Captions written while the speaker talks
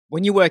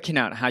When you're working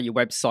out how your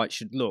website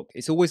should look,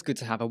 it's always good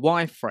to have a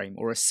wireframe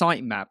or a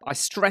sitemap. I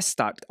stress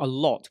that a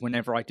lot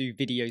whenever I do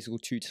videos or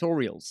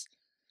tutorials.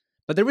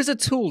 But there is a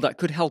tool that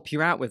could help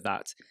you out with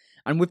that.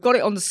 And we've got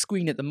it on the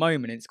screen at the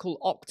moment. It's called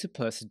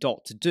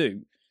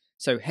Octopus.do.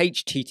 So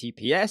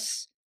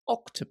HTTPS,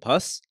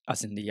 octopus,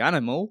 as in the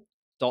animal,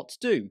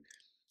 .do.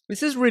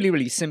 This is really,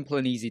 really simple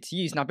and easy to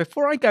use. Now,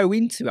 before I go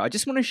into it, I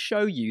just want to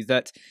show you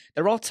that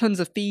there are tons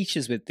of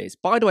features with this.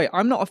 By the way,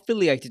 I'm not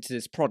affiliated to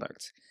this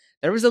product.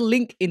 There is a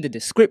link in the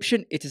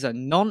description. It is a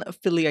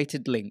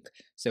non-affiliated link.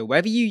 So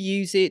whether you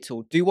use it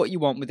or do what you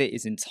want with it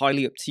is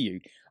entirely up to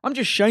you. I'm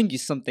just showing you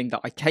something that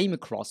I came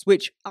across,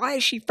 which I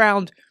actually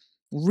found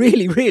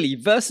really, really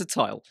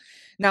versatile.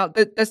 Now,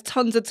 there's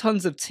tons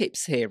of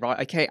tips here,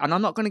 right? Okay, and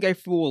I'm not going to go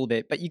through all of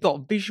it, but you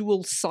got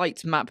Visual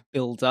Sitemap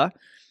Builder.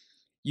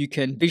 You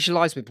can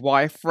visualize with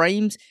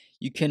wireframes.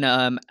 You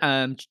can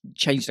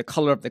change the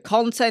color of the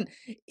content.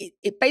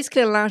 It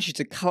basically allows you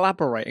to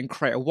collaborate and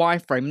create a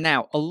wireframe.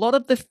 Now, a lot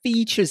of the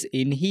features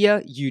in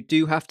here you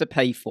do have to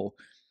pay for.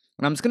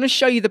 And I'm just going to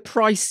show you the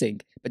pricing,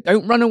 but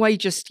don't run away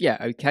just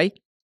yet, okay?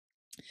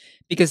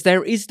 Because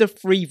there is the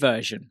free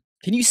version.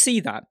 Can you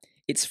see that?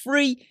 It's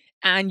free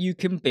and you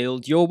can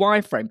build your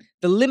wireframe.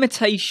 The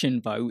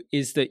limitation, though,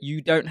 is that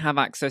you don't have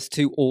access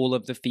to all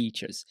of the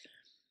features.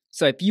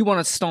 So if you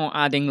want to start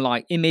adding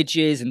like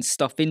images and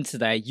stuff into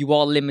there, you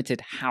are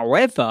limited.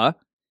 However,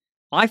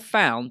 I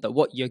found that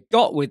what you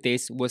got with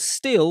this was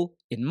still,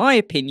 in my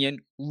opinion,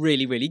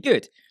 really, really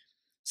good.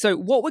 So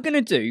what we're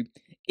going to do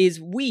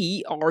is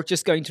we are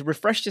just going to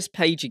refresh this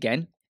page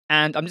again,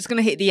 and I'm just going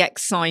to hit the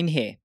X sign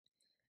here.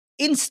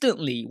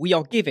 Instantly, we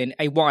are given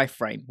a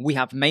wireframe. We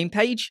have main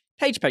page,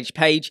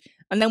 page,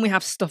 and then we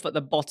have stuff at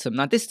the bottom.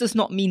 Now, this does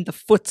not mean the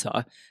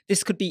footer.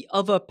 This could be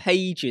other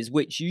pages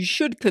which you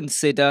should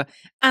consider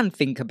and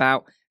think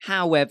about.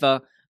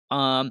 However,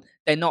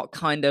 they're not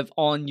kind of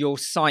on your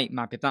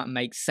sitemap, if that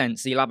makes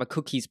sense. So you'll have a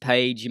cookies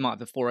page, you might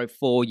have a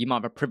 404, you might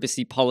have a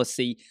privacy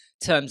policy,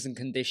 terms and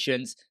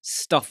conditions,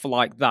 stuff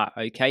like that,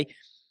 okay?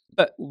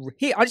 But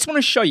here, I just want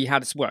to show you how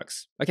this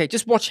works. Okay,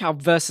 just watch how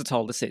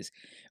versatile this is.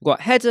 We've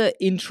got header,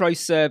 intro,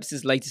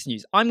 services, latest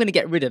news. I'm going to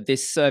get rid of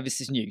this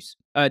services news.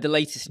 The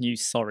latest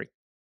news, sorry.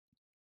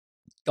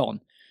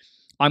 Gone.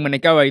 I'm going to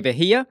go over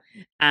here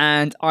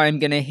and I'm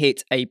going to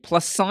hit a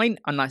plus sign.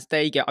 And that's,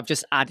 there you go. I've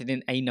just added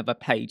in another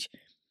page.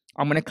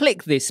 I'm going to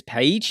click this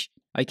page.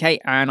 Okay,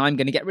 and I'm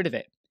going to get rid of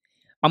it.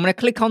 I'm going to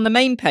click on the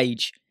main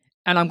page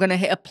and I'm going to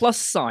hit a plus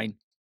sign.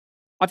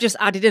 I've just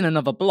added in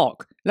another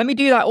block. Let me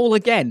do that all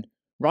again.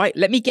 Right,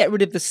 let me get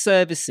rid of the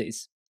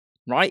services,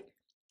 right?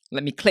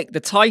 Let me click the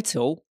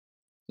title.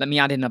 Let me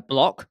add in a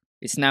block.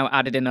 It's now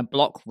added in a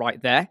block right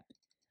there.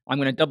 I'm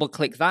going to double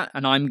click that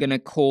and I'm going to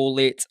call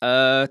it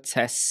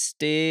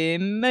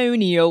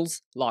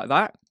testimonials, like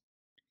that.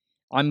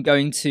 I'm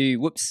going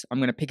to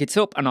pick it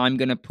up and I'm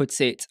going to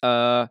put it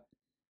above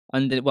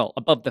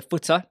the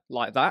footer,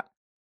 like that.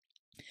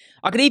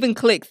 I could even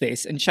click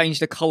this and change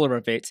the color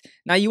of it.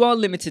 Now, you are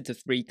limited to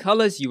 3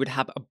 colors. You would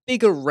have a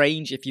bigger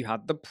range if you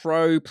had the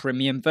Pro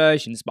premium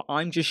versions, but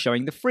I'm just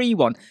showing the free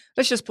one.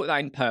 Let's just put that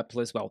in purple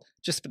as well,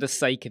 just for the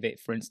sake of it,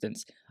 for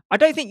instance. I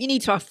don't think you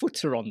need to have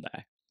footer on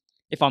there.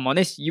 If I'm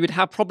honest, you would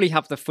probably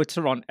have the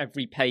footer on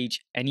every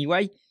page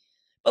anyway.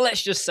 But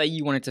let's just say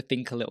you wanted to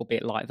think a little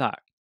bit like that.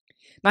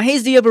 Now,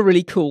 here's the other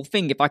really cool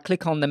thing. If I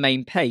click on the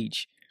main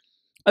page,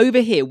 over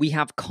here we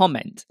have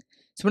comment.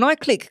 So when I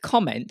click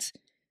comment,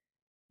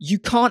 you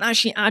can't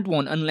actually add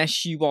one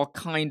unless you are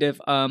kind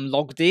of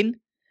logged in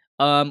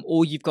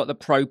or you've got the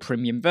Pro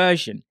Premium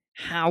version.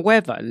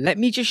 However, let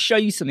me just show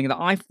you something that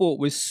I thought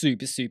was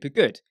super, super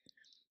good.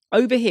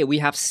 Over here, we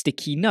have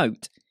sticky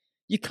note.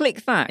 You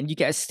click that and you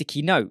get a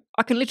sticky note.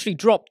 I can literally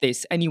drop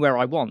this anywhere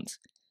I want.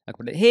 I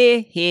can put it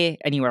here,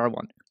 anywhere I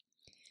want.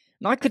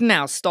 And I could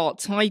now start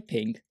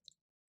typing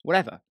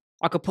whatever.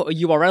 I could put a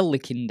URL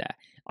link in there.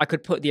 I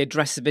could put the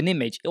address of an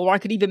image, or I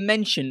could even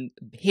mention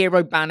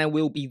hero banner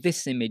will be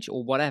this image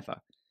or whatever.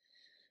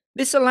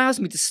 This allows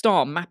me to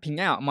start mapping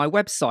out my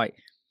website.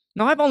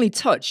 Now, I've only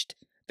touched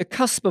the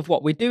cusp of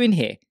what we're doing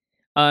here.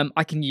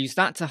 I can use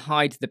that to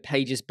hide the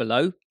pages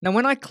below. Now,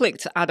 when I click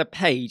to add a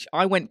page,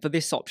 I went for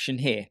this option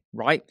here,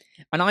 right?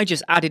 And I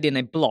just added in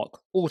a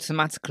block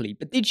automatically.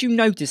 But did you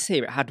notice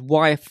here it had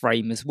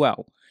wireframe as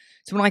well?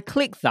 So when I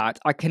click that,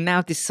 I can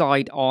now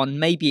decide on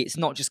maybe it's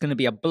not just going to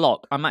be a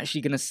block. I'm actually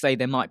going to say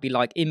there might be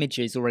like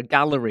images or a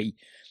gallery,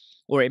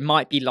 or it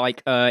might be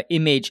like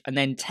image and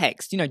then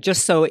text,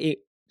 just so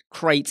it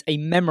creates a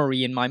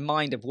memory in my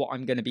mind of what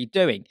I'm going to be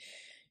doing.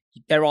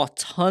 There are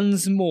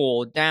tons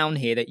more down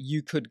here that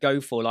you could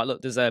go for. Like,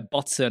 look, there's a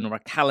button or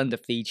a calendar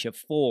feature,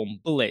 form,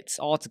 bullets,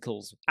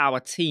 articles, our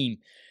team.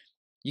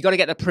 You got to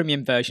get the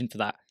premium version for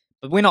that.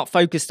 But we're not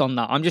focused on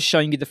that. I'm just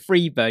showing you the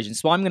free version.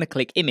 So I'm going to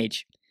click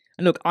image.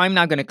 And look, I'm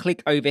now going to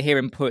click over here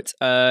and put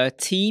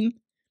team,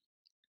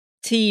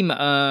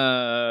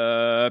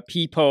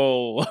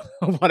 people,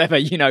 whatever,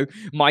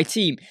 my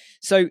team.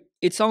 So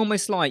it's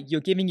almost like you're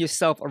giving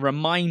yourself a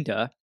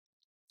reminder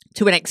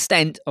to an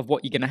extent of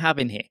what you're going to have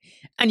in here.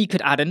 And you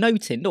could add a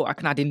note in. Look, I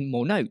can add in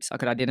more notes. I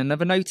could add in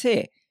another note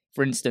here,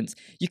 for instance.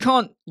 You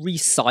can't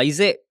resize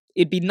it.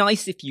 It'd be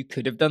nice if you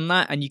could have done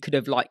that and you could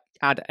have like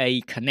add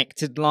a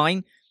connected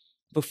line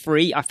for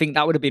free. I think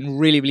that would have been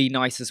really, really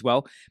nice as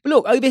well. But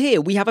look, over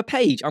here, we have a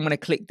page. I'm going to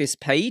click this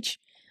page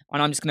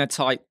and I'm just going to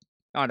type,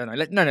 I don't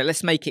know.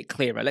 Let's make it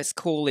clearer. Let's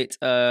call it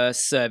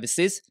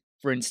services,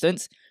 for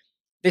instance.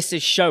 This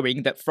is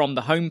showing that from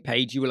the home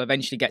page, you will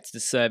eventually get to the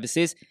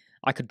services.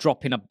 I could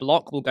drop in a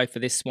block. We'll go for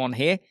this one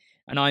here.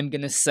 And I'm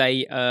going to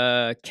say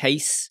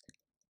case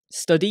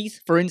studies,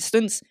 for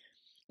instance.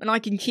 And I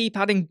can keep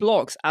adding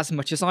blocks as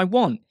much as I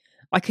want.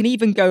 I can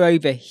even go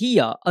over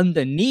here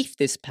underneath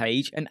this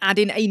page and add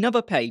in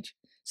another page.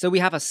 So we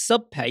have a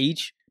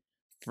sub-page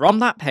from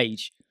that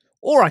page.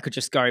 Or I could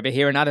just go over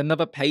here and add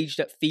another page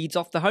that feeds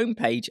off the home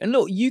page. And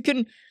look, you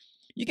can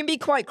be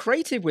quite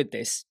creative with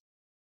this.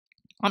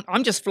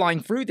 I'm just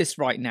flying through this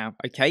right now,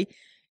 okay?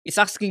 It's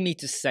asking me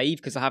to save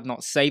because I have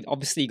not saved.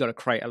 Obviously, you've got to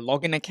create a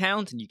login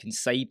account and you can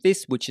save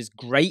this, which is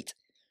great.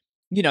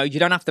 You know, you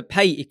don't have to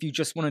pay if you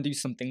just want to do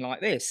something like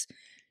this.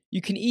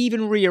 You can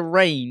even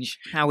rearrange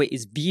how it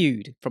is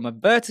viewed from a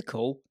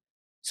vertical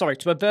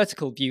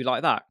view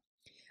like that.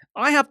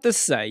 I have to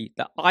say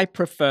that I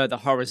prefer the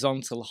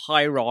horizontal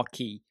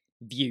hierarchy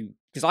view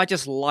because I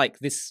just like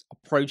this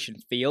approach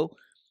and feel.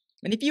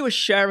 And if you were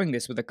sharing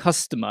this with a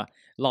customer,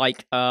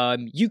 like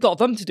you got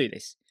them to do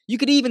this, you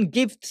could even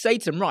say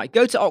to them, right,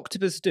 go to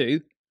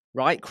Octopus.do,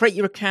 right, create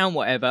your account,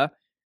 whatever,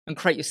 and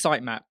create your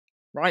sitemap,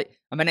 right?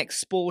 And then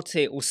export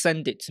it or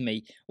send it to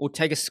me or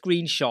take a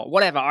screenshot,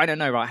 whatever, I don't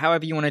know, right,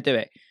 however you want to do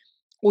it.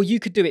 Or you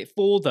could do it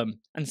for them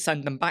and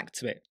send them back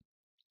to it.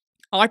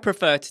 I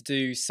prefer to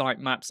do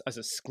sitemaps as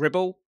a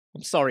scribble.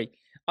 I'm sorry,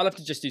 I love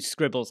to just do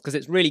scribbles because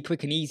it's really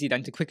quick and easy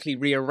then to quickly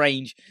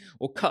rearrange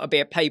or cut a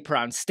bit of paper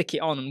out and stick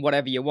it on and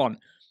whatever you want.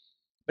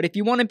 But if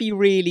you want to be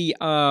really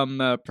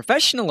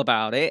professional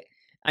about it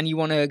and you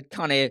want to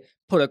kind of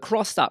put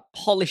across that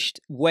polished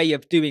way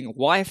of doing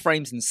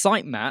wireframes and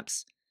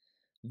sitemaps,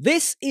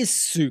 this is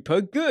super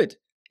good.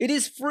 It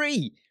is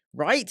free,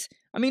 right?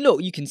 I mean,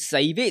 look, you can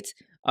save it.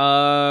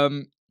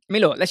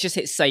 Look, let's just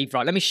hit save,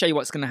 right? Let me show you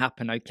what's going to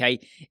happen, okay?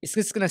 It's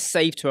just going to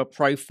save to a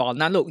profile.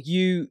 Now, look,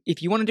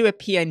 if you want to do a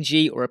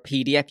PNG or a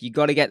PDF, you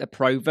got to get the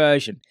pro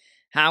version.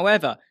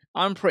 However,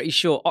 I'm pretty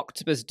sure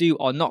Octopus.do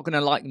are not going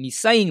to like me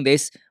saying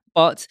this,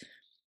 but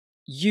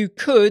you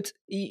could,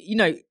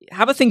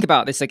 have a think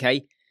about this,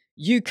 okay?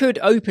 You could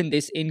open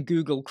this in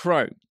Google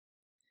Chrome.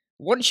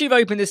 Once you've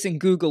opened this in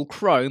Google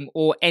Chrome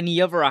or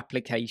any other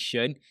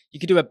application, you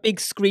could do a big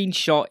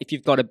screenshot if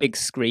you've got a big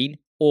screen,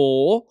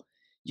 or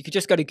you could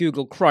just go to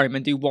Google Chrome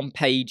and do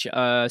one-page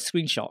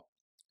screenshot.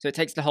 So it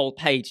takes the whole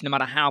page, no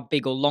matter how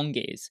big or long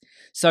it is.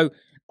 So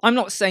I'm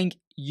not saying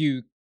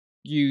you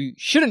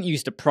shouldn't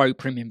use the Pro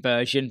Premium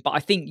version, but I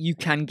think you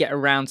can get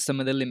around some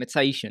of the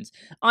limitations.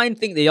 I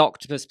think the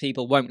Octopus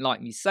people won't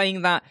like me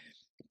saying that,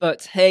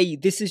 but hey,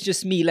 this is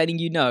just me letting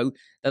you know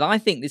that I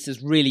think this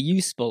is really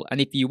useful. And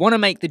if you want to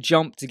make the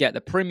jump to get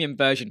the premium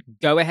version,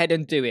 go ahead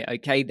and do it,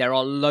 okay? There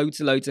are loads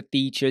of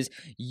features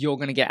you're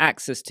going to get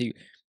access to.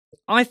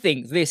 I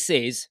think this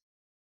is,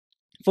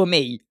 for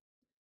me,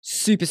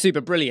 super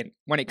brilliant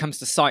when it comes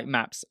to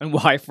sitemaps and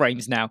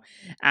wireframes now.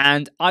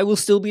 And I will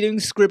still be doing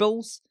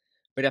scribbles,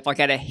 but if I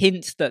get a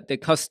hint that the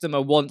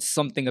customer wants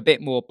something a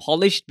bit more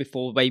polished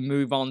before they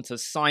move on to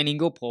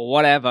signing up or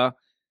whatever,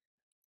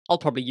 I'll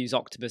probably use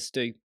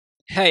Octopus.do.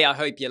 Hey, I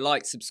hope you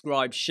like,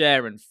 subscribe,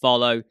 share, and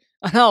follow,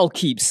 and I'll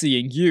keep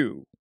seeing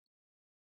you.